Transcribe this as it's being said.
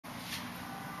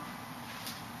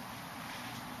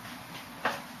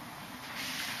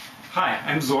Hi,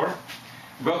 I'm Zor.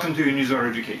 Welcome to Unizor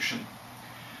Education.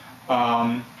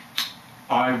 I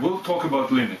will talk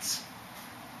about limits.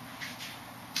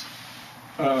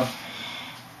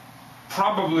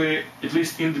 Probably, at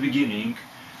least in the beginning,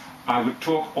 I would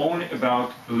talk only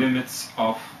about limits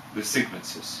of the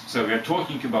sequences. So we are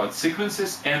talking about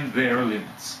sequences and their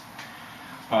limits.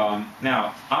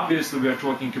 Now, obviously, we are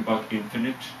talking about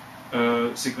infinite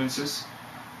sequences,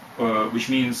 which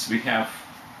means we have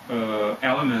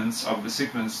elements of the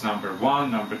sequence number 1,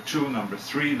 number 2, number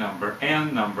 3, number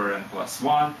n plus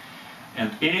 1,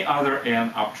 and any other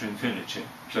n up to infinity.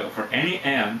 So for any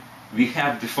n, we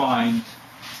have defined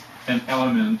an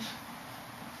element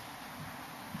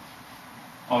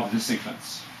of the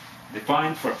sequence,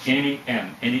 defined for any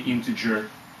n, any integer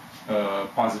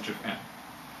positive n.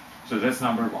 So that's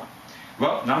number 1.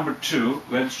 Well, number 2,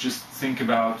 let's just think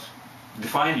about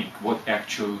defining what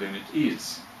actual limit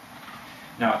is.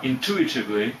 Now,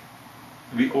 intuitively,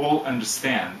 we all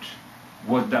understand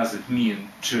what does it mean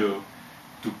to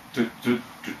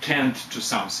tend to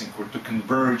something or to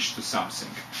converge to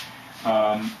something.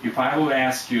 If I will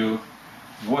ask you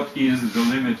what is the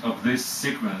limit of this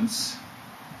sequence,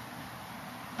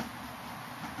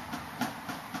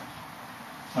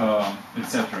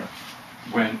 etc.,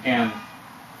 when n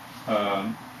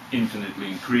infinitely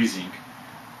increasing,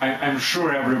 I'm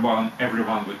sure everyone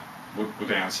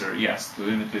would answer yes, the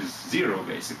limit is 0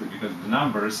 basically, because the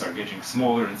numbers are getting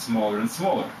smaller and smaller and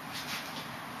smaller.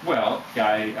 Well,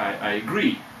 I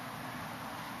agree.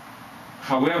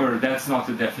 However, that's not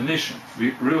the definition.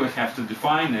 We really have to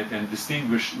define it and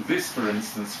distinguish this, for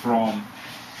instance, from,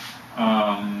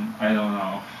 I don't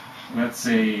know, let's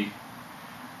say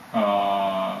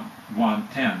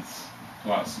 1/10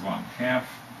 plus 1/2,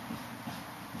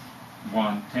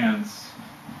 1/10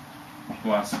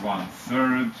 plus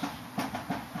 1/3,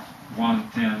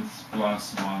 1/10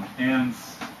 plus 1/n,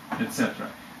 etc.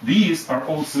 These are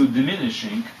also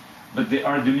diminishing, but they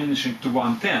are diminishing to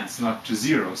 1/10, not to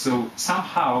 0. So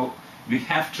somehow we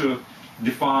have to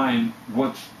define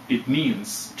what it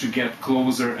means to get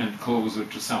closer and closer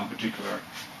to some particular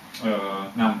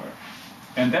number.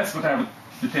 And that's what I would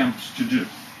attempt to do.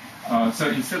 So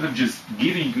instead of just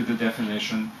giving you the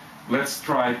definition, let's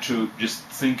try to just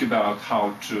think about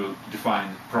how to define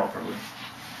it properly.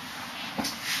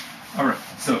 All right,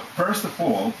 so first of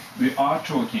all, we are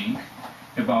talking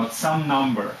about some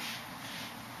number,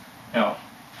 L,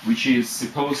 which is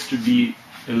supposed to be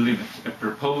a limit, a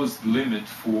proposed limit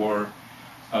for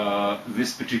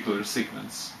this particular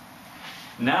sequence.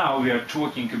 Now we are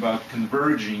talking about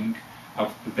converging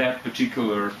of that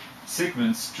particular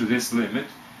sequence to this limit,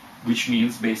 which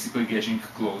means basically getting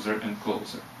closer and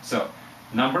closer. So,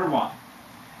 number 1,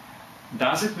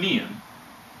 does it mean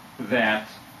that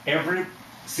every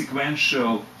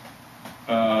sequential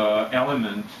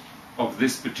element of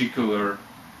this particular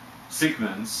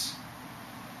sequence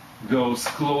goes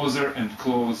closer and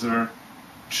closer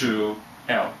to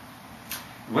L?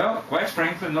 Well, quite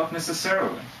frankly, not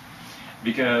necessarily.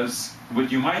 Because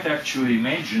what you might actually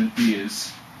imagine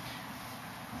is,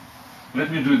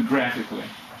 let me do it graphically.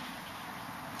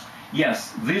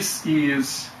 Yes, this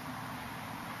is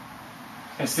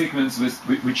a sequence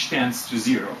which tends to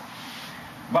 0.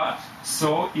 But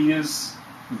so is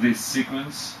this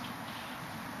sequence.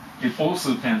 It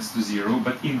also tends to 0,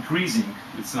 but increasing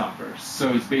its numbers.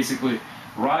 So it's basically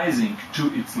rising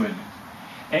to its limit.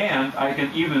 And I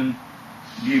can even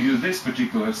give you this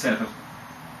particular set of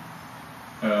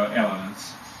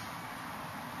elements.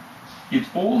 It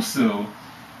also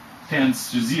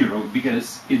tends to 0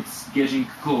 because it's getting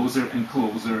closer and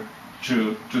closer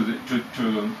to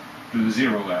the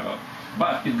 0 level.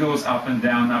 But it goes up and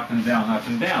down, up and down, up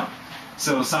and down.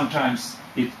 So sometimes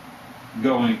it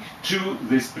going to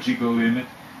this particular limit,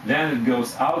 then it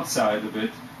goes outside of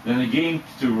it, then again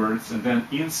towards, and then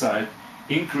inside,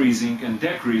 increasing and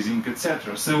decreasing,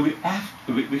 etc. So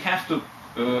we have to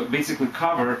basically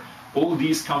cover all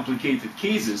these complicated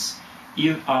cases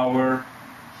in our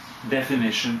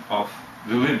definition of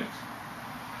the limit.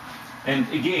 And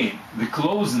again, the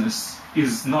closeness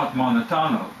is not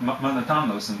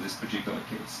monotonous in this particular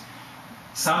case.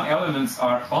 Some elements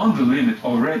are on the limit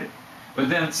already, but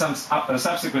then some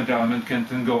subsequent element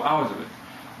can go out of it.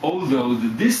 Although the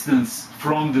distance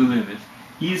from the limit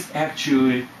is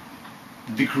actually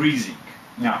decreasing.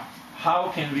 Now, how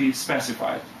can we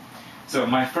specify it? So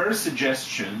my first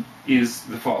suggestion is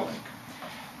the following.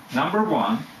 Number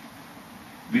 1,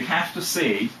 we have to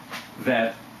say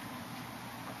that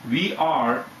we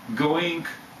are going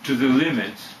to the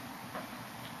limit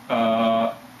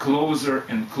closer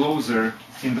and closer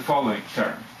in the following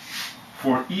term.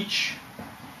 For each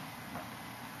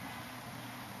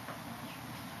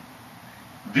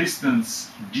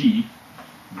distance d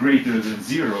greater than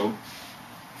 0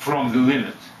 from the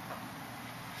limit,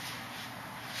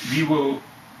 we will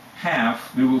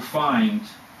find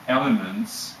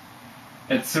elements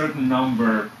at certain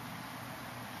number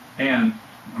n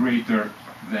greater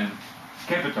than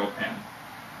capital N.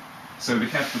 So we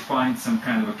have to find some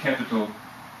kind of a capital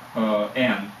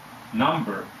N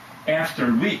number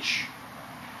after which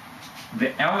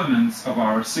the elements of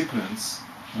our sequence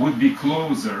would be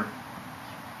closer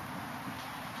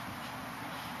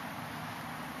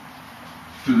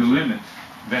to the limit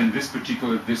than this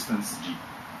particular distance d.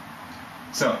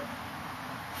 So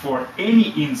for any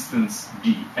instance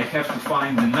d, I have to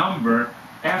find the number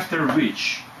after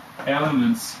which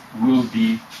elements will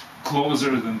be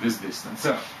closer than this distance.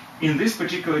 So in this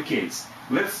particular case,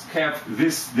 let's have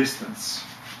this distance.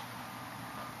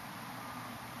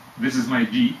 This is my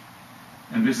d,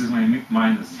 and this is my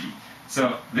minus d.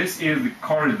 So this is the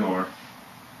corridor.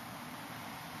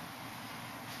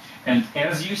 And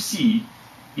as you see,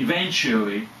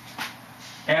 eventually,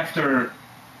 after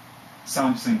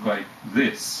something like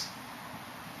this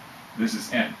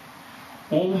is n,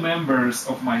 all members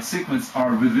of my sequence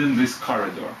are within this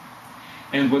corridor.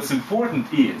 And what's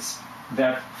important is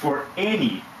that for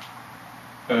any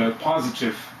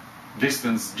positive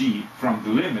distance d from the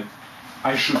limit,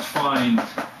 I should find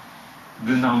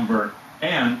the number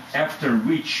n after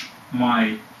which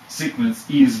my sequence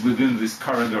is within this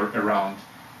corridor around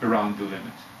the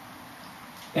limit.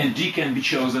 And d can be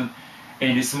chosen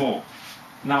any small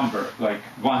number, like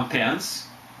 1/10.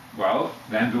 Well,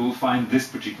 then we will find this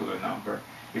particular number.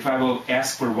 If I will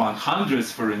ask for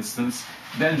 1/100, for instance,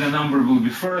 then the number will be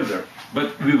further,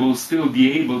 but we will still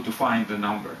be able to find the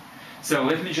number. So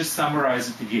let me just summarize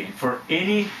it again. For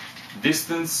any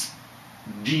distance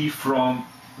d from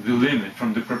the limit,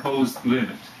 from the proposed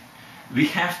limit, we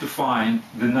have to find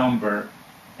the number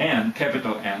n,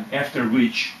 capital N, after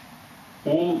which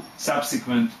all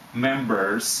subsequent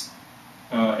members,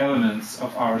 elements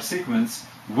of our sequence,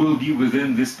 will be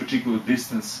within this particular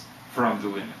distance from the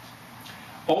limit.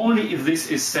 Only if this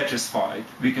is satisfied,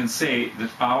 we can say that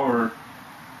our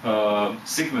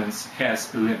sequence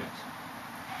has a limit.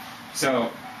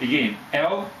 So again,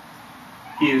 L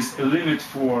is a limit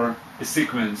for a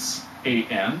sequence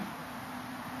AN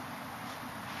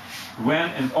when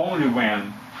and only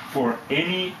when for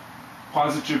any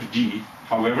positive d,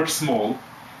 however small,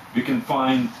 we can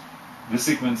find the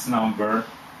sequence number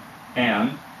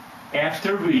n,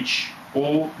 after which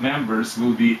all members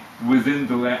will be within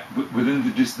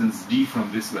the distance d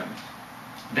from this limit.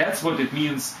 That's what it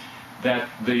means that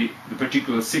the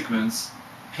particular sequence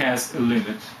has a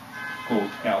limit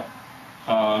called L.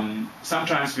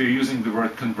 Sometimes we're using the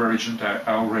word convergent. I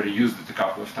already used it a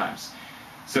couple of times.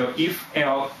 So if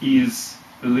L is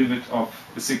a limit of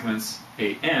a sequence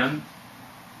AN,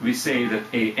 we say that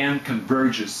AN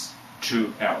converges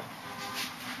to L.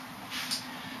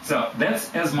 So that's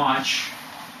as much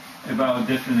about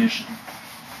definition.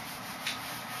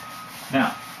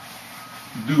 Now,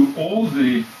 do all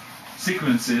the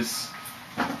sequences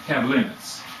have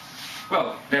limits?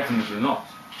 Well, definitely not.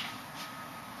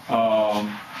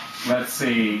 Let's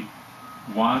say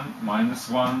 1, minus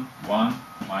 1, 1,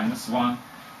 minus 1.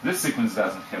 This sequence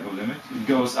doesn't have a limit. It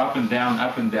goes up and down,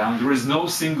 up and down. There is no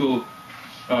single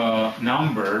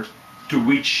number to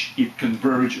which it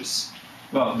converges.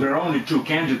 Well, there are only two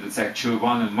candidates, actually,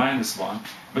 1 and minus 1,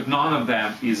 but none of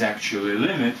them is actually a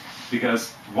limit,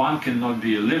 because 1 cannot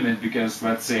be a limit, because,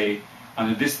 let's say, on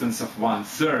a distance of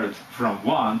 1/3 from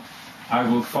 1, I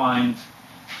will find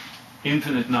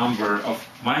infinite number of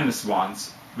minus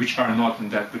 1s which are not in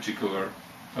that particular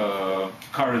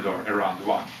corridor around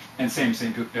 1. And same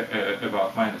thing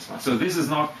about minus 1. So this is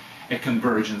not a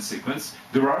convergent sequence.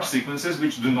 There are sequences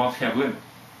which do not have limit.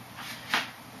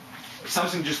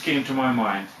 Something just came to my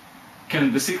mind.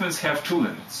 Can the sequence have two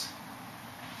limits?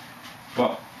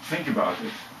 Well, think about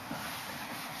it.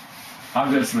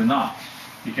 Obviously not,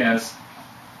 because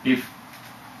if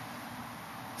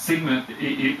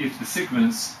the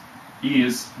sequence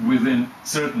is within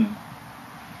certain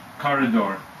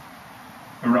corridor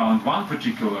around one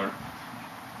particular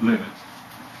limit,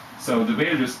 so the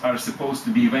values are supposed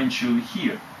to be eventually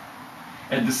here.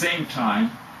 At the same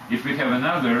time, if we have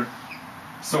another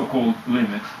so-called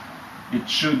limit, it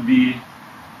should be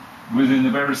within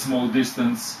a very small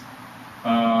distance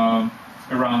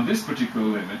around this particular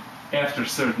limit after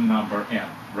certain number n,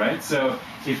 right? So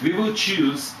if we will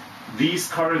choose these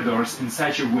corridors in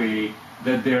such a way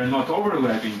that they are not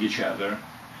overlapping each other,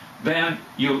 then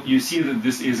you see that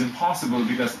this is impossible,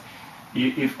 because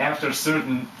if after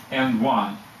certain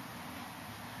n1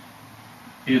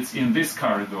 it's in this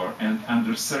corridor, and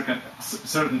under certain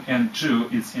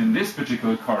n2, it's in this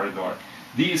particular corridor,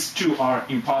 these two are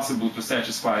impossible to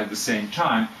satisfy at the same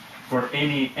time for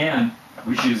any n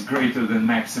which is greater than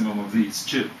maximum of these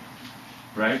two,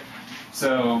 right?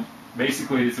 So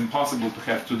basically it's impossible to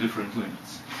have two different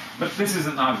limits. But this is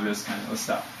an obvious kind of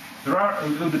stuff. There are a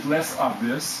little bit less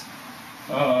obvious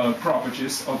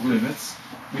properties of limits,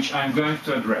 which I'm going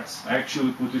to address. I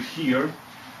actually put it here.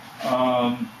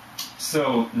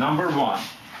 So number one,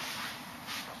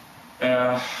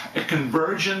 a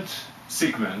convergent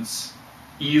sequence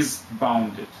is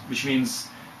bounded, which means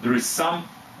there is some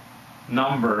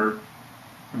number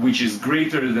which is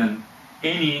greater than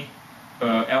any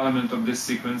element of this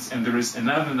sequence, and there is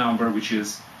another number which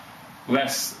is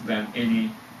less than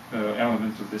any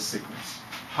element of this sequence.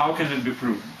 How can it be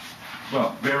proven?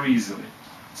 Well, very easily.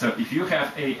 So if you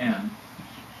have an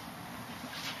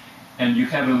and you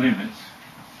have a limit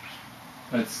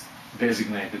that's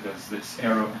designated as this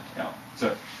arrow and L.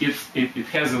 So it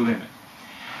has a limit.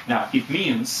 Now it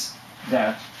means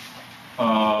that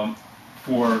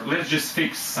let's just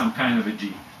fix some kind of a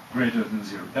d greater than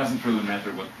 0. It doesn't really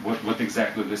matter what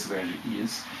exactly this value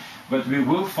is, but we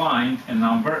will find a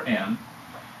number n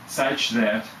such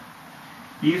that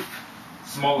if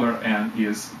smaller n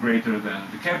is greater than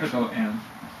the capital N,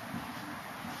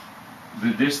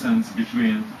 the distance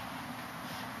between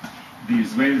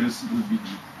these values would be d.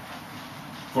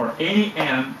 For any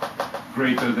n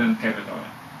greater than capital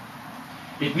N.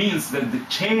 It means that the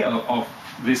tail of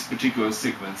this particular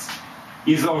sequence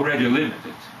is already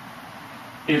limited.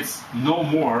 It's no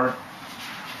more.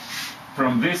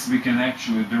 From this we can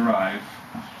actually derive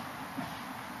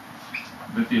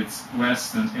that it's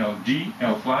less than LD,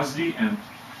 L plus D, and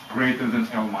greater than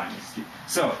L minus D.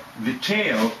 So the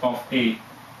tail of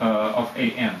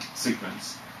an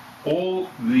sequence, all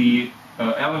the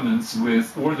elements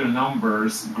with order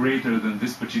numbers greater than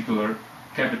this particular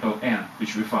capital N,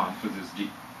 which we found for this D,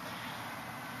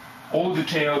 all the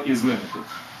tail is limited.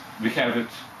 We have it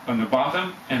on the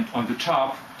bottom and on the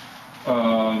top,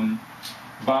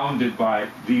 bounded by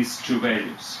these two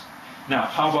values. Now,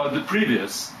 how about the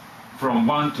previous, from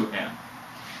 1 to n?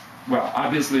 Well,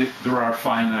 obviously there are a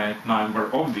finite number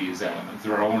of these elements.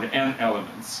 There are only n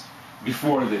elements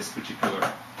before this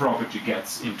particular property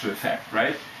gets into effect,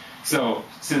 right? So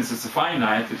since it's a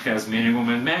finite, it has minimum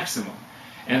and maximum,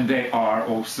 and they are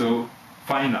also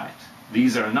finite.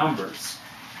 These are numbers,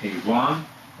 a1,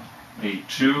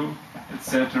 a2,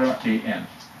 etc., an.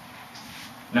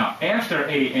 Now, after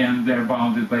an, they're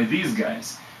bounded by these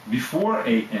guys. Before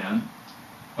an,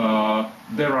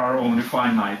 there are only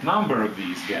finite number of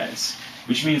these guys,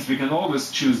 which means we can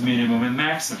always choose minimum and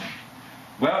maximum.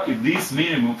 Well, if this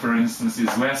minimum, for instance,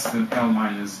 is less than L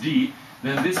minus D,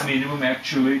 then this minimum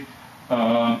actually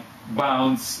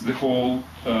bounds the whole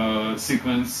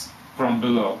sequence from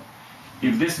below.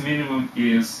 If this minimum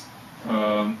is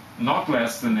not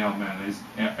less than L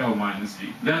minus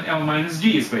D, then L minus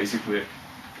D is basically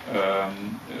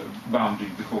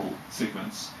bounding the whole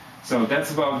sequence. So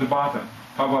that's about the bottom.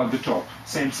 How about the top?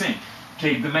 Same thing.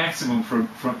 Take the maximum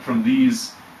from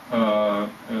these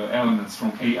elements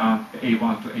from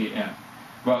A1 to AN.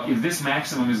 Well, if this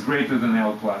maximum is greater than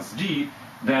L plus D,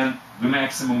 then the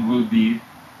maximum will be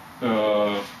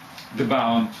the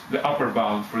upper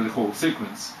bound for the whole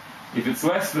sequence. If it's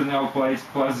less than L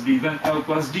plus D, then L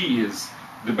plus D is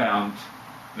the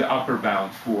upper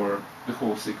bound for the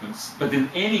whole sequence. But in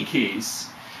any case,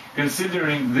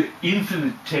 considering the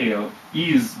infinite tail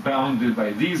is bounded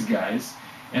by these guys,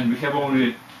 and we have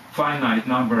only finite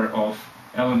number of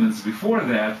elements before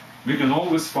that, we can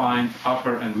always find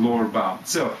upper and lower bound.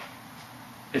 So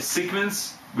a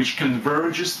sequence which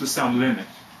converges to some limit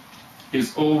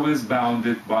is always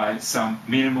bounded by some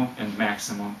minimum and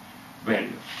maximum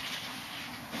value.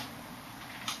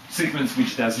 Sequence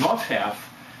which does not have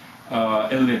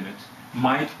a limit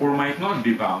might or might not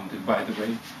be bounded, by the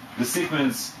way. The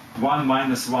sequence 1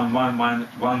 minus 1, 1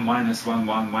 minus 1,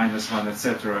 1 minus 1,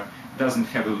 etc. doesn't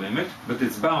have a limit, but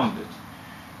it's bounded.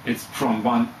 It's from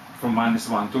minus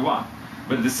 1 to 1.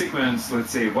 But the sequence,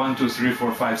 let's say 1, 2, 3,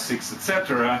 4, 5, 6,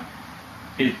 etc.,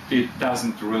 it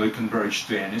doesn't really converge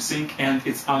to anything, and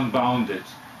it's unbounded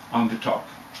on the top.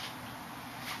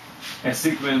 A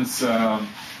sequence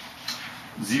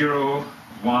 0,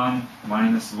 1,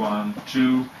 minus 1,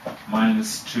 2,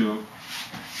 minus 2,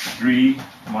 3,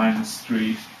 minus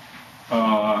 3.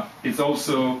 It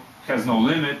also has no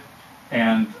limit,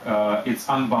 and it's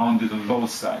unbounded on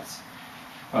both sides.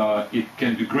 It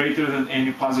can be greater than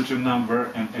any positive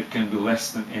number, and it can be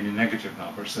less than any negative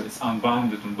number. So it's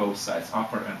unbounded on both sides,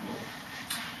 upper and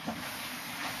lower.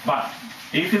 But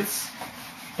if it's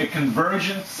a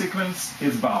convergent sequence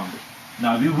is bounded.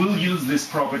 Now, we will use this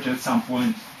property at some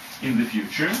point in the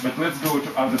future, but let's go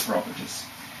to other properties.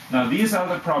 Now, these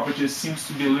other properties seems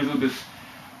to be a little bit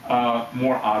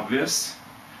more obvious,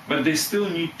 but they still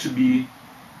need to be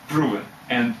proven.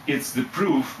 And it's the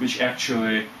proof which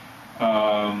actually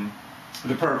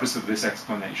the purpose of this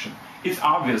explanation. It's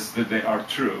obvious that they are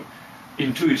true,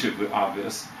 intuitively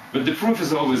obvious, but the proof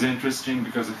is always interesting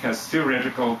because it has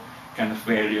theoretical kind of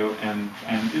value, and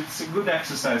it's a good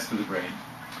exercise for the brain.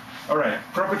 All right,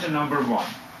 property number 1.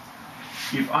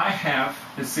 If I have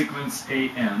a sequence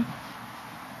an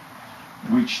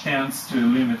which tends to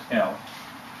limit L,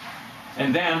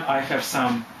 and then I have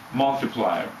some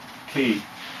multiplier k,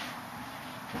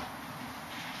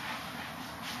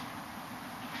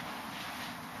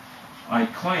 I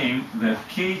claim that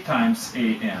k times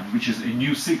an, which is a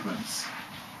new sequence,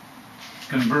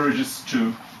 converges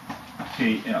to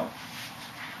kl.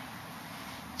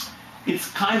 It's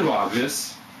kind of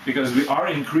obvious because we are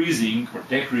increasing or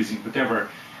decreasing, whatever,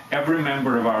 every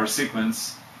member of our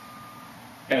sequence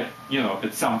at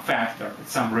some factor, at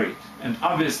some rate. And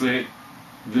obviously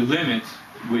the limit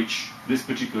which this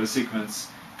particular sequence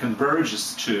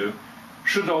converges to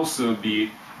should also be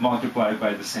multiplied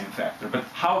by the same factor. But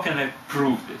how can I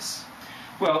prove this?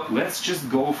 Well, let's just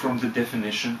go from the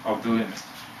definition of the limit.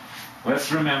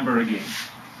 Let's remember again.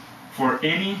 For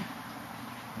any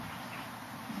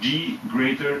g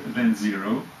greater than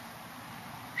 0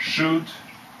 should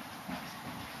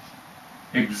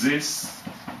exist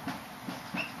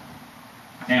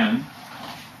n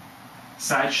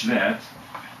such that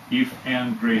if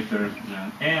n greater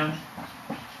than n,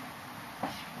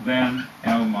 then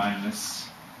L minus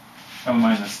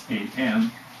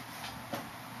an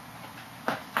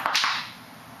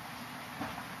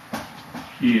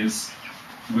is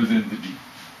within the D.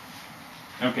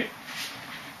 Okay.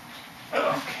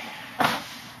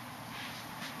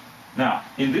 Now,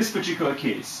 in this particular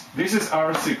case, this is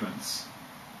our sequence.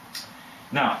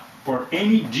 Now, for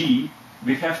any G,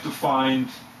 we have to find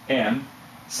n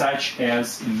such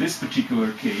as, in this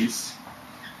particular case,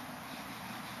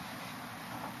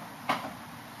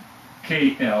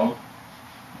 KL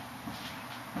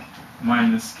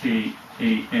minus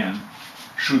KAN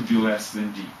should be less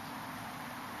than D.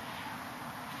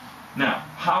 Now,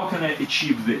 how can I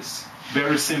achieve this?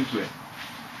 Very simply.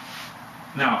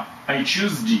 Now, I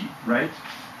choose D, right?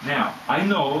 Now, I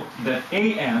know that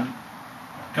AN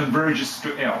converges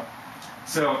to L.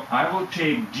 So I will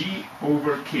take D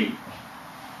over K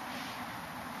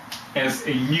as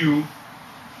a new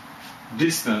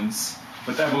distance,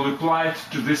 but I will apply it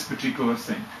to this particular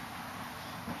thing.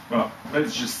 Well,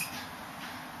 let's just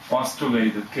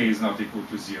postulate that K is not equal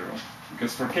to 0.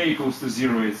 Because for K equals to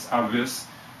 0, it's obvious,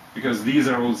 because these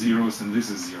are all zeros and this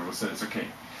is 0, so it's okay.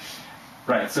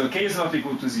 Right, so K is not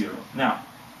equal to 0. Now,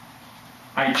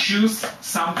 I choose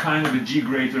some kind of a G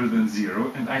greater than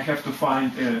 0, and I have to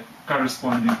find a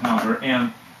corresponding number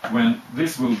n when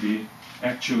this will be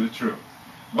actually true.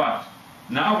 But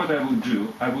now what I will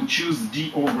do, I will choose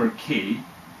D over K,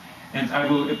 and I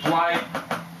will apply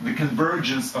the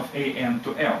convergence of AN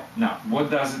to L. Now,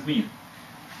 what does it mean?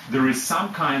 There is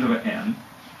some kind of an n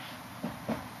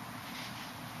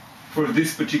for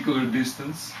this particular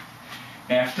distance,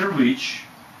 after which,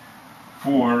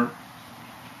 for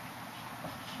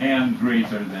n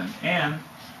greater than n,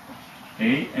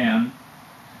 AN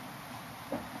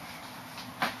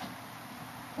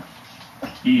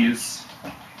is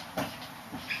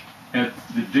at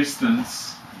the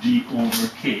distance D over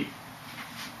K.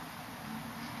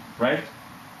 Right?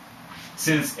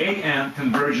 Since AN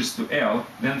converges to L,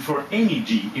 then for any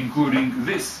G, including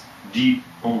this D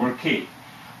over K,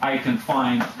 I can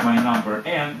find my number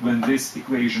n when this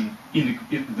equation,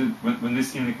 when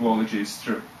this inequality is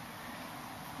true.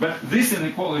 But this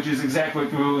inequality is exactly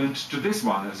equivalent to this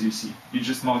one, as you see. You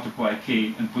just multiply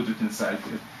k and put it inside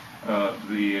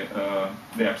the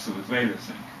absolute value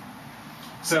thing.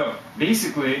 So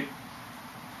basically,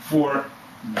 for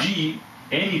G,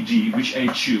 any G which I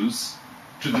choose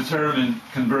to determine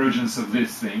convergence of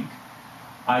this thing,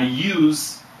 I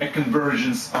use a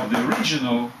convergence of the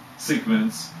original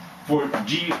sequence for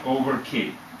G over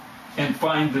K and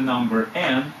find the number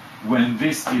n when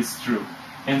this is true.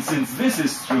 And since this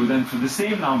is true, then for the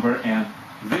same number n,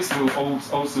 this will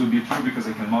also be true because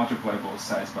I can multiply both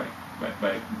sides by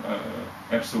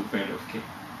absolute value of K.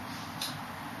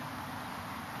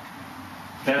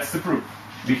 That's the proof.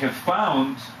 We have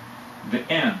found the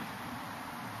n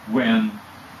when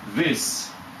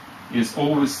this is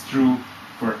always true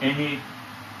for any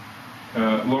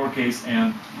lowercase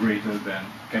n greater than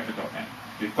capital N.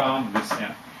 We found this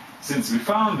n. Since we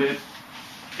found it,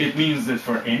 it means that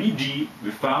for any d,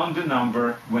 we found the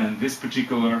number when this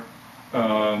particular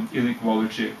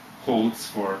inequality holds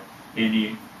for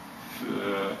any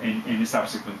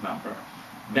subsequent number.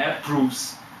 That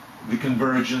proves the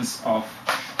convergence of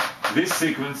this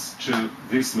sequence to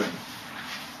this limit.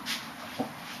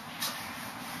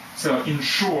 So in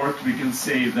short, we can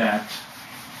say that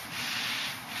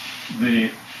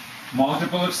the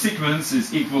multiple of sequence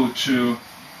is equal to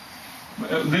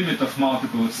limit of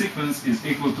multiple of sequence is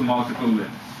equal to multiple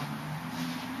limit.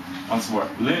 Once more,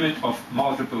 limit of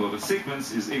multiple of a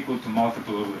sequence is equal to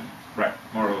multiple of limit. Right,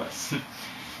 more or less.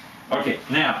 Okay,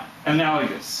 now,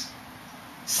 analogous.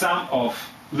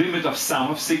 Limit of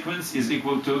sum of sequence is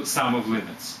equal to sum of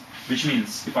limits. Which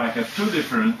means if I have two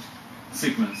different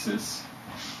sequences,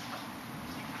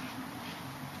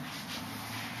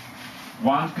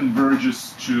 one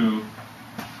converges to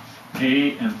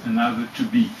A and another to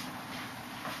B,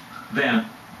 then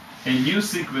a new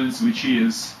sequence which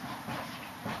is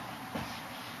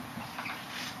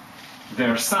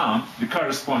their sum, the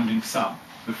corresponding sum,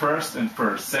 the first and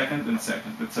first, second and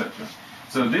second, etc.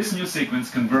 So this new sequence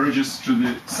converges to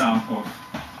the sum of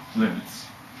limits.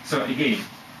 So again,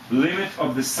 limit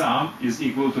of the sum is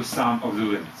equal to sum of the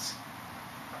limits.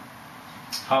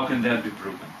 How can that be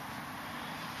proven?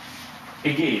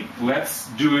 Again, let's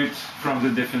do it from the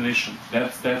definition.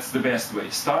 That's the best way.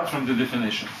 Start from the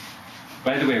definition.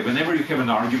 By the way, whenever you have an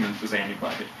argument with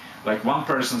anybody, like one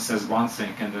person says one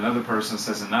thing and another person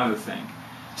says another thing,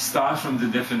 start from the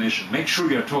definition. Make sure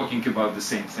you're talking about the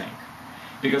same thing.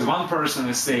 Because one person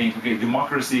is saying, okay,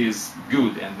 democracy is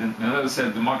good, and then another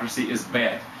said democracy is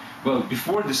bad. Well,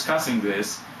 before discussing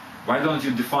this, why don't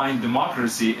you define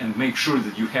democracy and make sure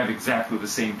that you have exactly the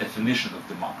same definition of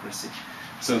democracy?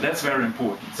 So that's very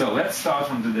important. So let's start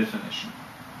from the definition.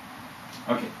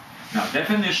 Okay, now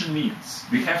definition means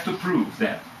we have to prove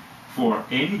that for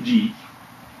any d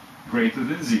greater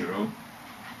than 0,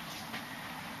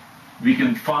 we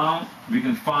can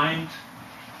find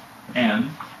n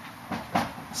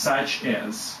such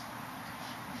as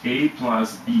a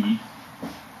plus b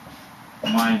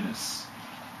minus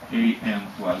an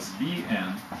plus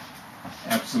bn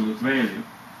absolute value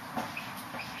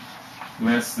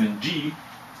less than g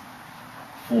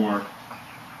for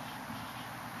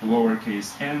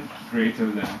lowercase n greater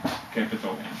than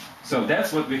capital N. So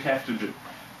that's what we have to do.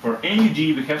 For any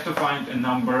d, we have to find a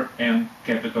number n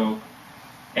capital,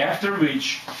 after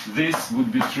which this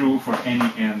would be true for any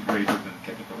n greater than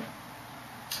capital N.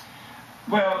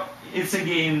 Well, it's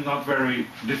again not very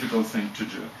difficult thing to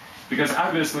do, because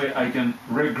obviously I can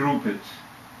regroup it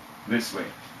this way.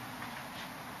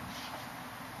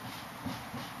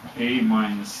 A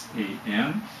minus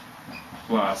an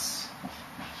plus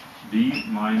b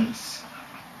minus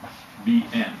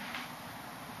bn.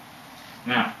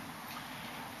 Now,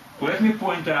 let me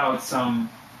point out some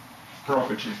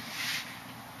property.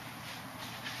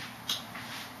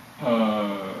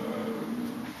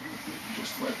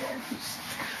 Just wipe out this.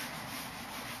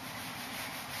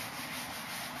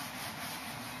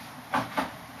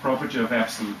 Property of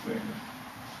absolute value.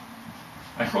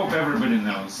 I hope everybody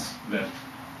knows that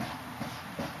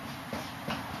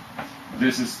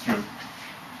this is true.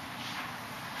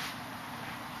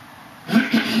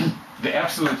 The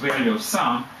absolute value of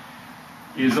sum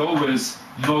is always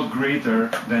not greater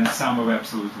than sum of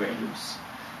absolute values.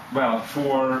 Well,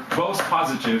 for both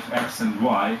positive x and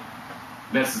y,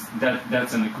 that's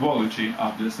an equality,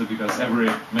 obviously, because every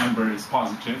member is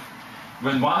positive.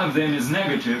 When one of them is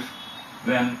negative,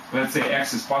 then let's say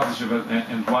x is positive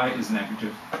and y is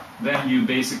negative, then you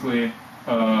basically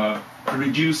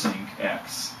reducing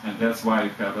x, and that's why you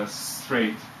have a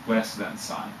straight less than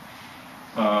sign.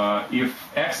 If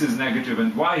x is negative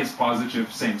and y is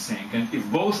positive, same thing. And if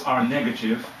both are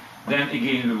negative, then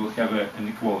again we will have an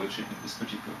equality in this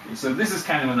particular case. So this is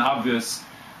kind of an obvious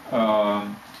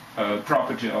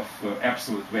property of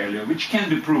absolute value, which can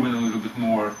be proven a little bit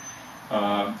more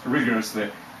rigorously.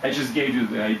 I just gave you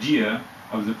the idea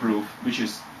of the proof, which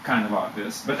is kind of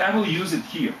obvious, but I will use it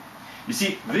here. You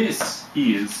see, this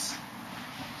is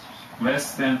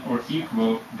less than or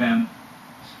equal than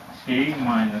a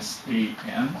minus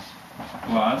an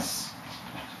plus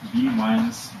b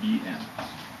minus bn.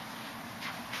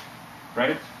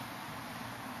 Right?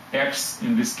 X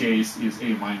in this case is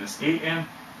a minus an,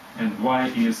 and y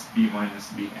is b minus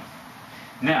bn.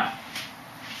 Now,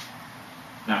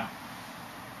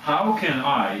 how can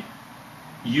I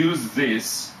use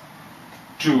this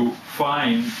to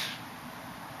find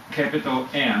capital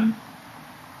N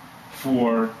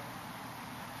for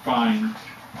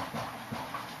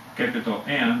capital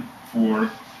N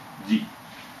for d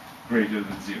greater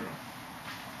than 0?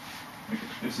 Okay.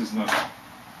 This is not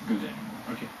good anymore.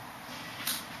 Okay.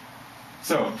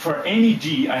 So for any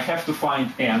g, I have to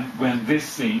find n when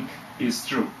this thing is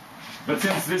true. But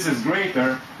since this is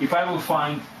greater, if I will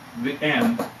find the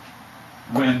n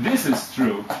when this is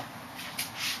true,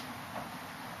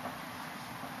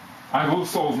 I will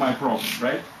solve my problem,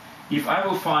 right? If I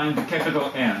will find the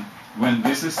capital N when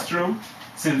this is true,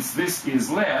 since this is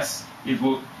less, it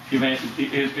will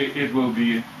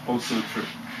be also true.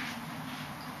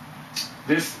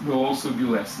 This will also be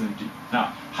less than g.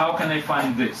 Now, how can I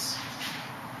find this?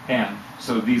 N,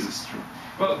 so this is true.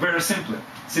 Well, very simply.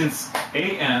 Since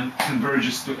an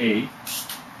converges to a,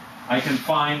 I can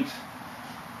find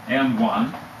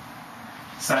n1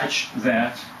 such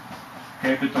that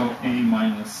capital A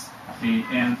minus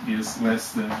an is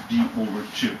less than b over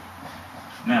 2.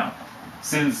 Now,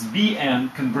 since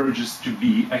bn converges to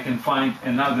b, I can find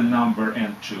another number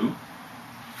n2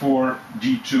 for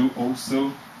d2 also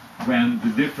when the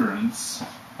difference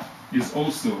is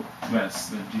also less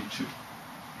than d2.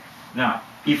 Now,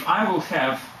 if I will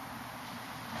have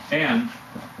n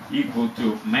equal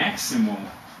to maximum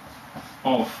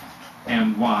of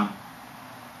n1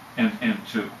 and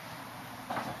n2,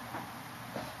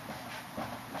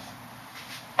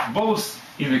 both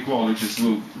inequalities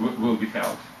will be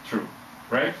held true,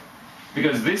 right?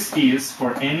 Because this is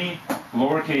for any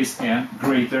lowercase n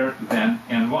greater than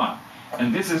n1.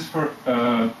 And this is for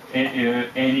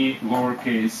any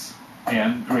lowercase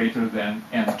n greater than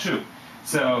n2.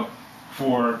 So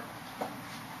for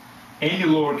any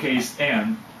lowercase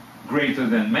n greater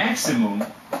than maximum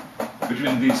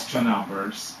between these two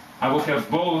numbers, I will have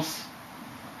both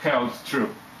held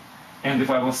true. And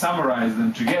if I will summarize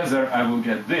them together, I will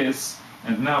get this.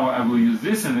 And now I will use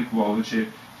this inequality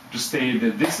to state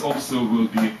that this also will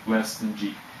be less than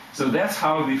g. So that's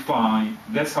how we find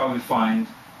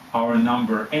our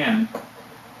number n,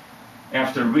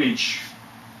 after which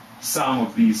sum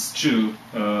of these two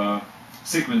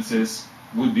sequences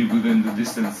would be within the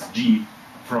distance g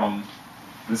from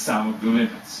the sum of the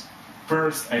limits.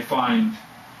 First, I find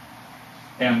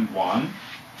n1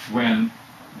 when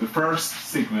the first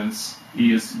sequence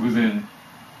is within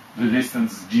the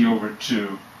distance g over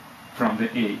 2 from the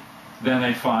a. Then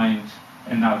I find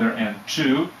another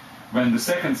n2 when the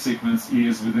second sequence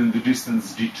is within the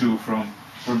distance g2 from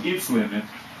its limit.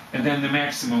 And then the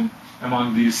maximum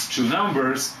among these two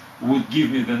numbers would give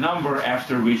me the number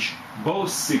after which both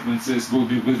sequences will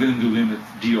be within the limit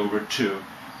d over 2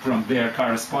 from their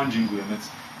corresponding limits,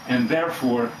 and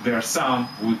therefore their sum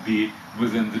would be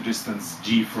within the distance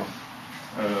g from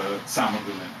sum of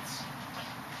the limits.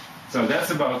 So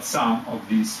that's about sum of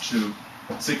these two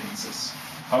sequences.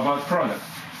 How about product?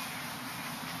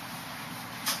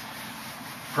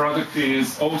 Product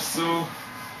is also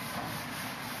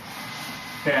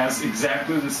has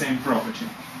exactly the same property.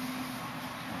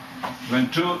 When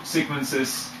two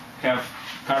sequences have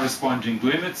corresponding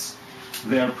limits,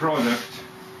 their product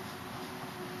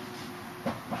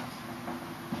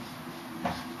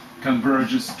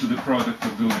converges to the product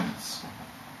of the limits.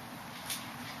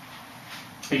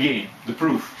 Again, the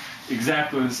proof,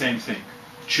 exactly the same thing.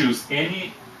 Choose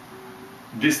any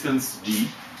distance d,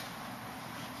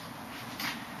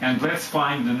 and let's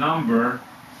find the number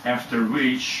after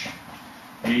which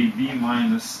ab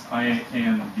minus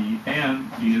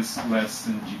inbn is less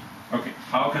than g. Okay,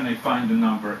 how can I find the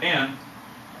number n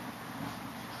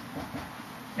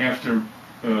after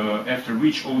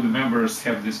which all the members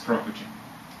have this property?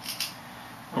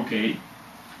 Okay,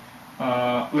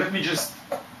 let me just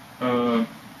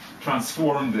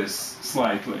transform this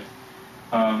slightly.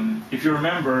 If you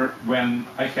remember, when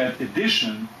I had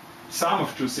addition, sum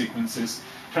of two sequences,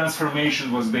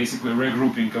 transformation was basically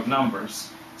regrouping of numbers.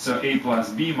 So a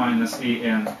plus b minus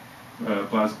an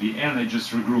plus bn, I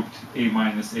just regrouped a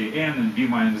minus an and b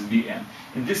minus bn.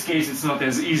 In this case, it's not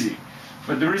as easy,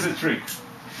 but there is a trick.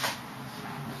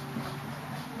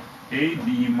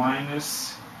 ab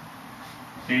minus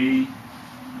a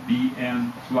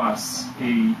bn plus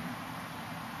a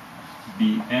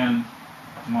bn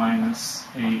minus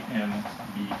an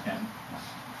bn.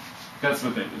 That's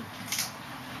what I did.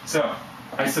 So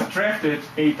I subtracted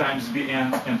a times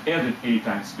bn and added a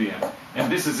times bn.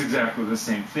 And this is exactly the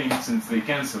same thing since they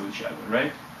cancel each other,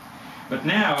 right? But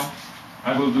now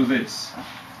I will do this.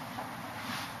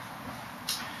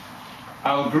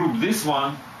 I'll group this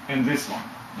one and this one.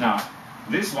 Now,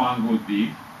 this one would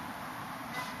be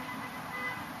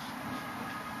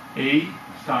a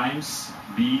times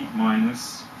b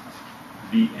minus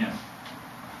bn.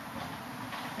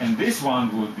 And this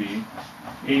one would be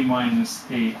a minus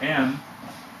an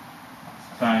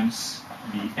times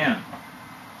bn.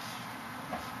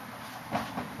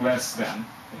 less than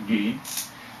again.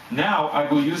 Now I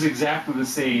will use exactly the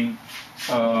same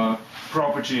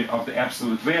property of the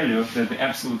absolute value, that the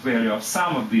absolute value of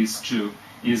sum of these two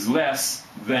is less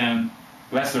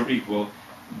or equal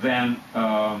than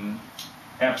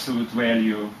absolute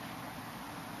value.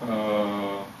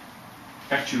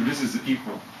 Actually, this is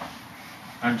equal.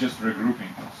 I'm just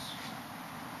regrouping this.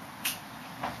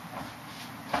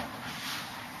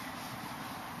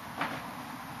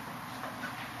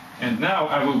 And now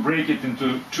I will break it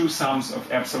into two sums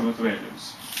of absolute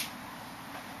values.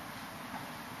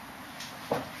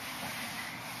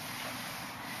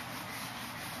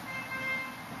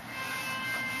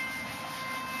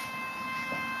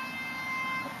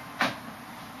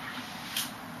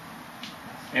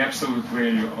 Absolute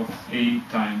value of A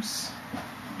times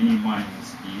B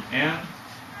minus Bn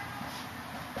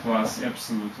plus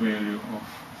absolute value of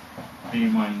A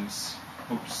minus,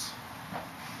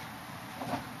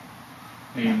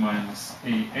 A minus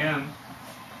An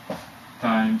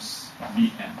times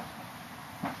Bn.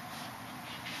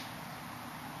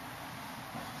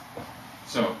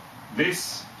 So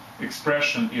this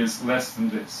expression is less than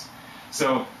this.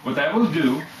 So what I will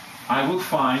do, I will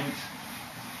find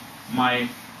my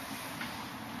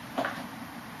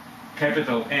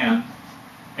capital N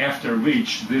after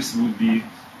which this would be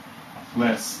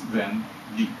less than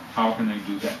D. How can I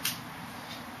do that?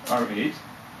 R8.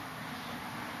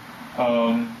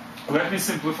 Let me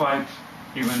simplify it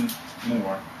even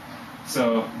more.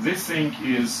 So this thing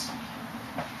is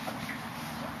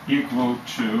equal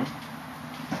to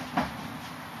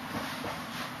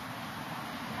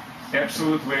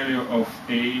absolute value of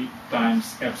A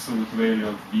times absolute value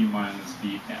of B minus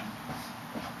Bn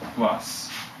plus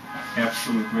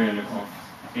absolute value of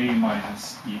A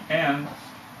minus En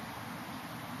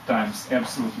times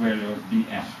absolute value of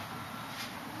Bn.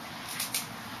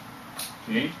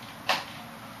 Okay.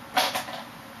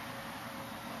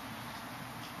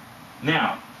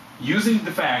 Now, using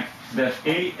the fact that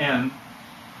An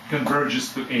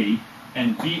converges to A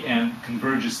and Bn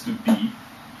converges to B,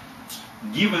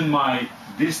 given my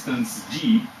distance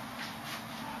d,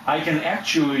 I can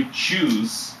actually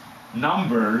choose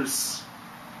numbers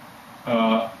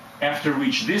after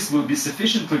which this will be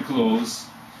sufficiently close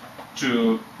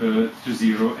to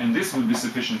 0, and this will be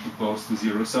sufficiently close to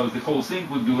 0, so the whole thing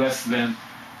would be less than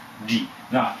d.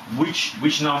 Now,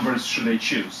 which numbers should I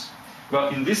choose? Well,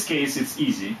 in this case, it's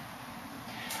easy.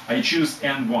 I choose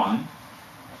n1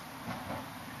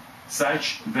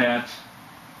 such that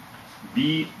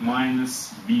B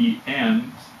minus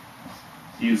Bn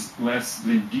is less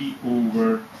than D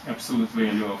over absolute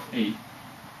value of A.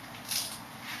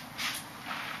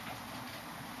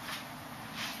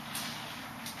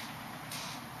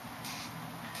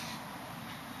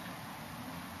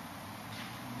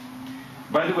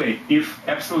 By the way, if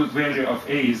absolute value of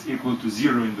A is equal to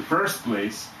 0 in the first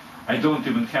place, I don't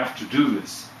even have to do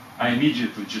this. I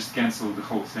immediately just cancel the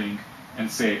whole thing and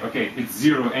say, okay, it's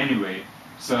 0 anyway.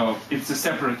 So it's a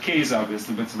separate case,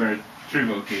 obviously, but it's a very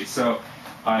trivial case. So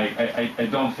I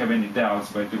don't have any doubts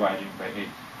by dividing by 8.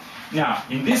 Now,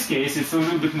 in this case, it's a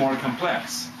little bit more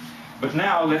complex. But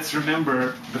now let's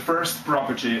remember the first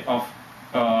property of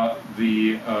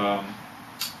the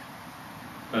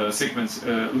sequence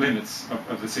limits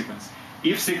of the sequence.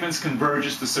 If sequence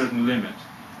converges to a certain limit,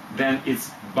 then it's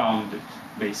bounded,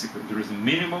 basically. There is a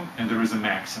minimum and there is a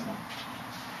maximum.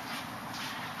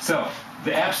 So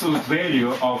the absolute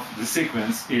value of the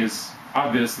sequence is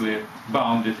obviously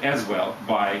bounded as well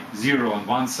by 0 on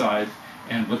one side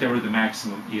and whatever the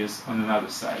maximum is on another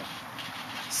side.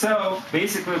 So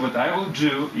basically what I will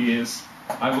do is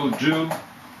I will do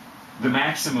the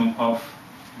maximum of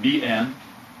Bn,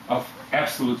 of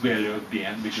absolute value of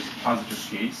Bn, which is a positive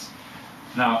case.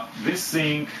 Now this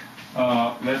thing,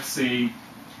 let's say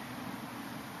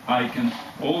I can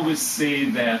always say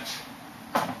that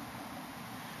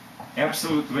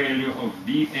absolute value of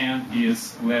Bn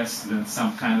is less than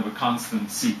some kind of a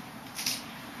constant C.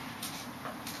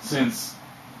 Since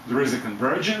there is a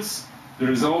convergence,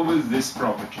 there is always this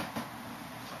property.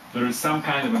 There is some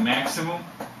kind of a maximum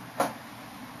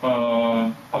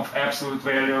of absolute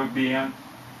value of Bn,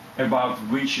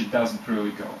 above which it doesn't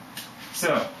really go.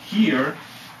 So here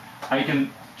I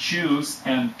can choose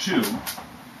N2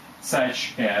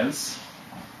 such as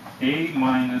A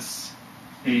minus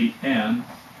An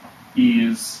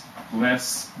is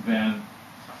less than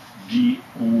D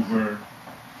over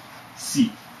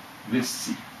C, this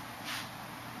C.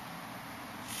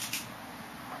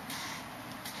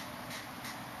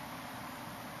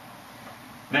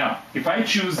 Now, if I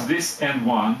choose this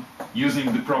N1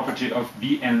 using the property of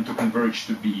Bn to converge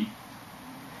to B,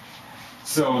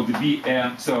 So the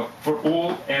Bn, so for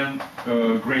all n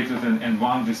greater than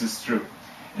n1, this is true.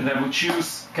 And I will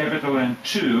choose capital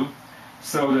N2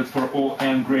 so that for all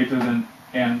n greater than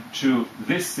n2,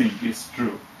 this thing is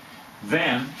true.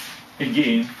 Then,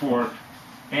 again, for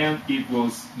n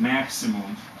equals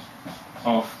maximum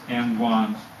of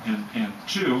n1 and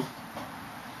n2,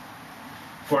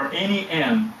 for any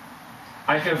n,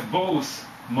 I have both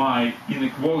my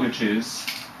inequalities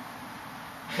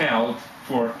held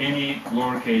for any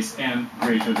lowercase n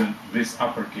greater than this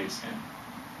uppercase n.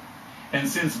 And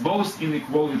since both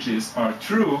inequalities are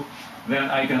true, then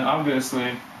I can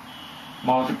obviously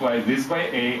multiply this by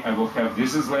a. I will have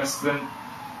this is less than,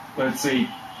 let's say,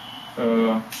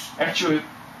 actually,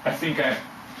 I think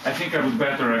I would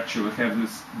better actually have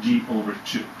this d over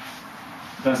 2.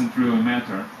 Doesn't really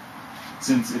matter,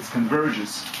 since it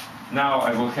converges. Now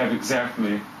I will have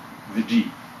exactly the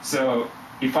d. So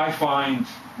if I find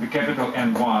the capital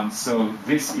N1, so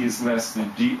this is less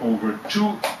than d over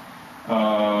 2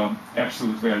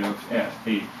 absolute value of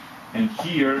a. And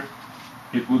here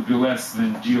it would be less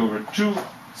than d over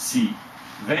 2c.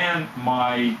 Then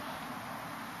my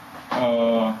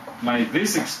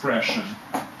this expression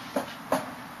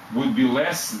would be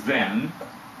less than,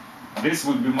 this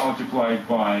would be multiplied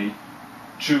by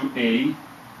 2a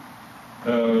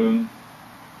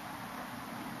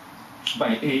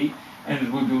by a, and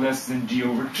it would be less than d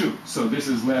over 2. So this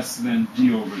is less than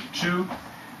d over 2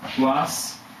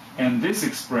 plus, and this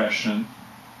expression,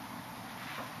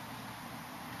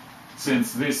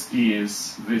 since this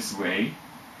is this way,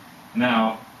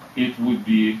 now it would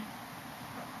be,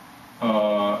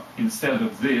 instead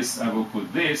of this, I will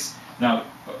put this. Now,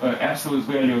 absolute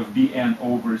value of bn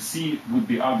over c would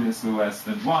be obviously less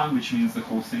than 1, which means the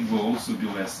whole thing will also be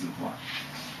less than 1.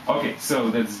 Okay,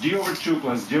 so that's d over 2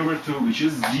 plus d over 2, which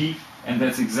is d, and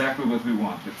that's exactly what we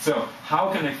wanted. So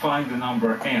how can I find the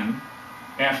number n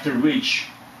after which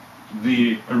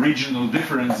the original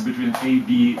difference between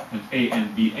AB and A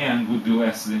and BN would be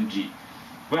less than d?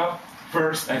 Well,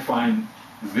 first I find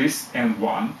this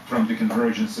n1 from the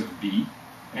convergence of B,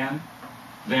 and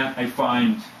then I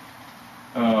find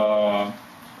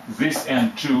this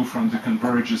n2 from the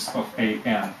convergence of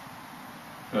AN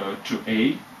to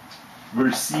A,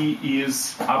 where C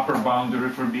is upper boundary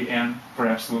for Bn, for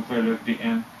absolute value of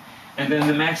Bn. And then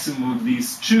the maximum of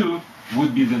these two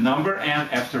would be the number n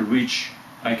after which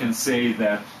I can say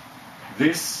that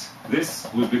this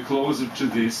would be closer to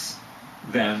this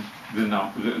than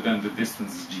the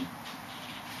distance g.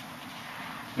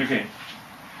 Okay.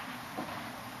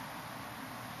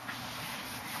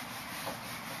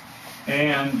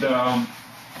 And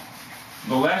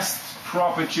the last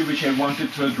property which I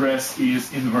wanted to address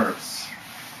is inverse.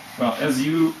 Well, as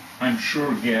you, I'm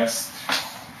sure, guessed,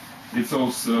 it's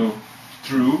also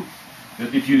true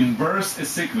that if you inverse a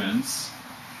sequence,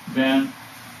 then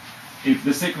if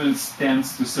the sequence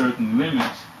tends to a certain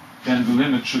limit, then the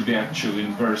limit should be actually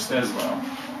inversed as well,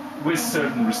 with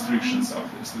certain restrictions,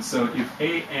 obviously. So if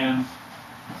AN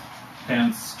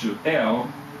tends to L,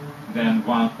 then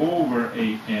 1 over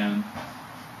AN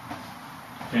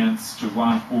tends to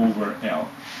 1 over L.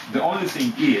 The only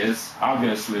thing is,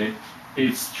 obviously,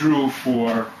 it's true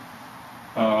for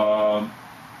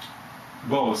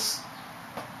both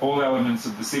all elements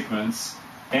of the sequence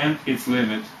and its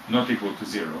limit not equal to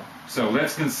 0. So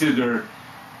let's consider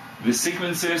the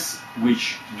sequences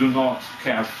which do not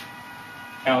have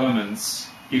elements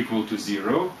equal to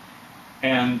 0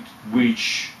 and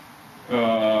which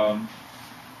the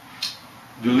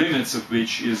limits of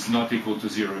which is not equal to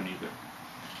 0 neither.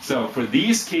 So for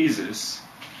these cases,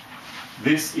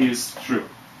 this is true.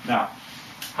 Now,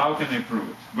 how can I prove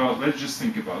it? Well, let's just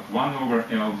think about 1 over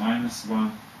L minus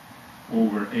 1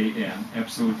 over AN,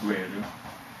 absolute value,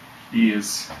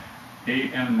 is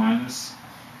AN minus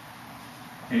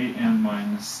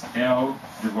L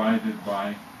divided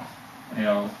by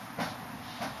L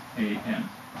AN.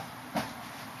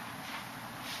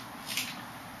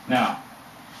 Now,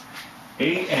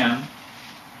 AN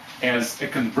as a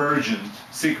convergent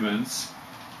sequence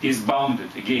is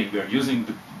bounded. Again, we are using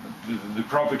the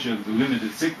property of the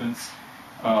limited sequence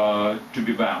to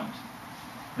be bound.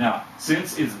 Now,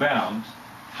 since it's bound,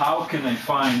 how can I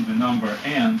find the number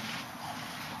n?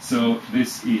 So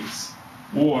this is,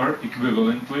 or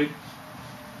equivalently,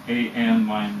 AN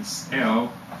minus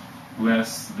L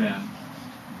less than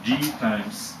G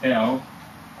times L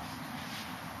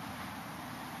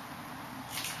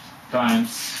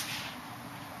times,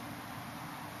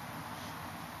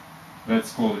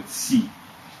 let's call it C,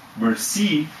 where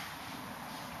C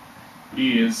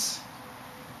is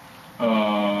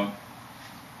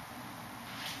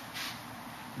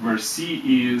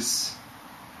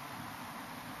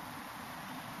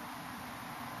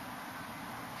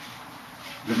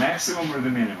maximum or the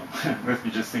minimum? Let me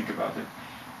just think about it.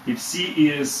 If C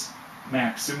is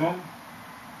maximum,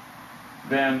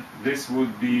 then this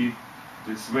would be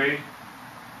this way.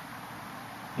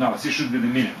 No, C should be the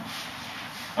minimum.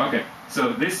 Okay,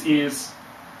 so this is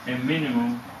a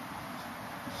minimum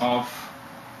of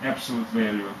absolute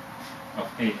value of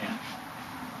AN.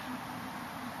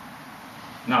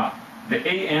 Now, the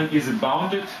AN is a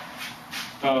bounded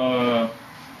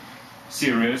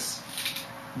series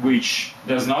which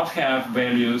does not have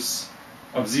values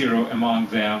of 0 among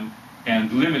them, and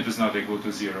the limit is not equal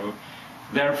to 0.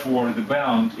 Therefore, the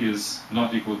bound is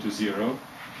not equal to 0,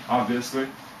 obviously.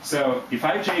 So if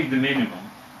I take the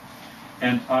minimum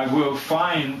and I will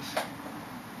find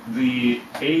the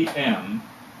AN,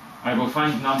 I will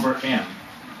find number n,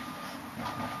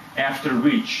 after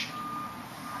which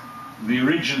the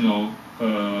original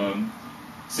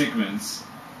sequence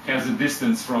has a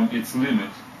distance from its limit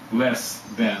less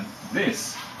than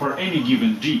this for any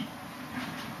given d.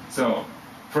 So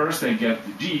first I get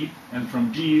the d, and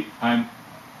from d I'm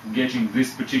getting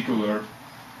this particular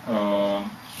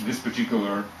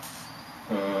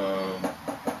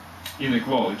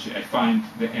inequality. I find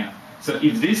the n. So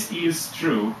if this is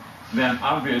true, then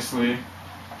obviously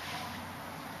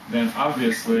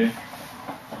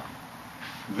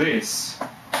this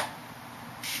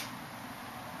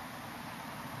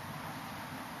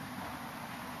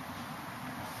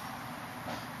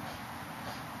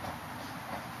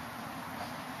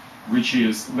which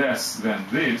is less than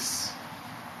this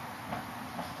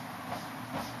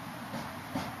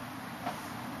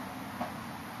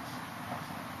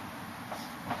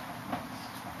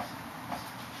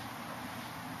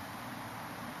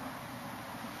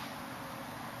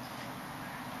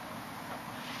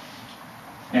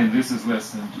and this is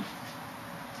less than d.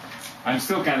 I'm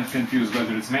still kind of confused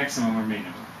whether it's maximum or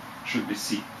minimum. Should be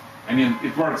C. I mean,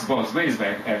 it works both ways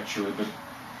actually, but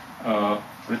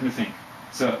let me think.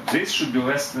 So this should be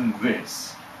less than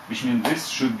this, which means this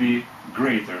should be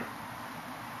greater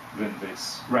than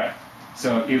this. Right.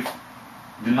 So if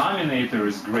denominator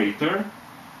is greater,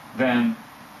 then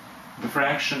the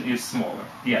fraction is smaller.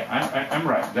 Yeah, I'm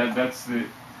right. That's the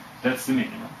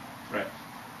minimum. Right.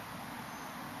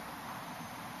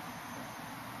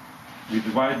 We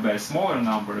divide by a smaller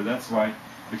number, that's why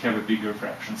we have a bigger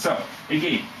fraction. So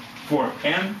again, for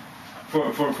n,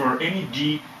 for any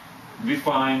d, we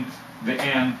find the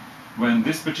n when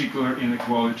this particular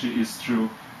inequality is true,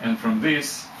 and from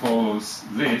this follows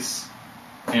this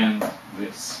and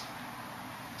this.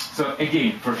 So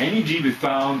again, for any d, we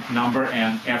found number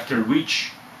n after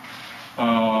which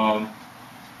the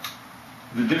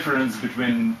difference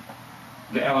between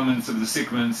the elements of the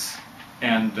sequence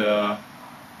and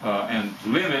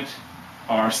limit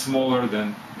are smaller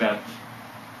than that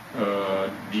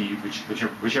d,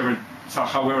 whichever, so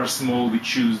however small we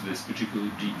choose this particular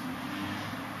d.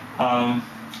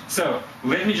 So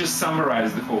let me just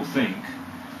summarize the whole thing.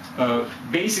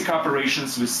 Basic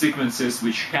operations with sequences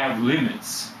which have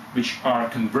limits, which are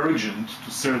convergent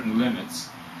to certain limits.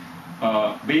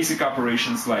 Basic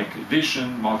operations like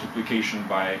addition, multiplication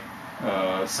by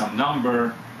some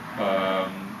number,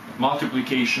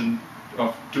 multiplication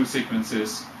of two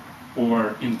sequences,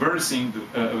 or inversing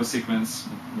a sequence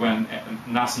when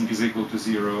nothing is equal to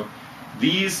 0.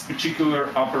 These particular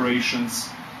operations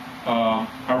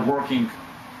are working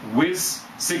with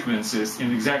sequences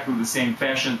in exactly the same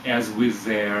fashion as with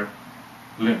their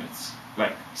limits.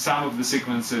 Like sum of the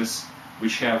sequences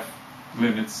which have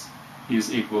limits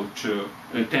is equal to,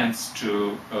 tends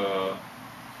to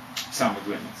sum of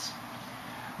limits.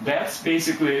 That's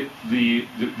basically the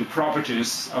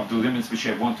properties of the limits which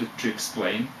I wanted to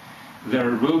explain.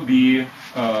 There will be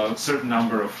a certain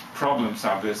number of problems,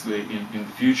 obviously, in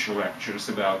the future lectures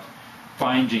about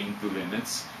finding the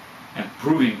limits and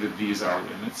proving that these are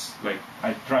limits. Like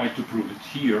I tried to prove it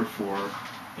here for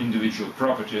individual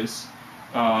properties.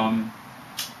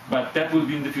 But that will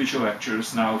be in the future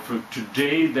lectures. Now, for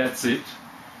today, that's it.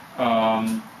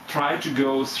 Try to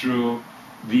go through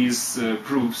these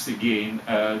proofs again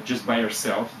just by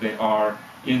yourself. They are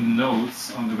in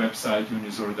notes on the website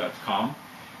unizor.com.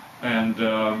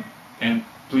 And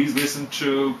please listen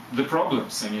to the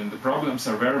problems. I mean, the problems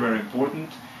are very, very important,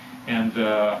 and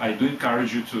I do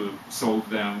encourage you to solve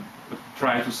them,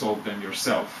 try to solve them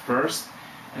yourself first,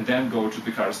 and then go to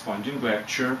the corresponding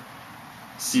lecture,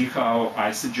 see how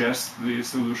I suggest the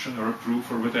solution or a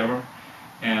proof or whatever,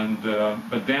 and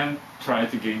but then try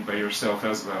it again by yourself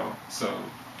as well, so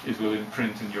it will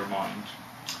imprint in your mind.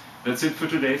 That's it for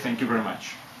today. Thank you very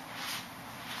much.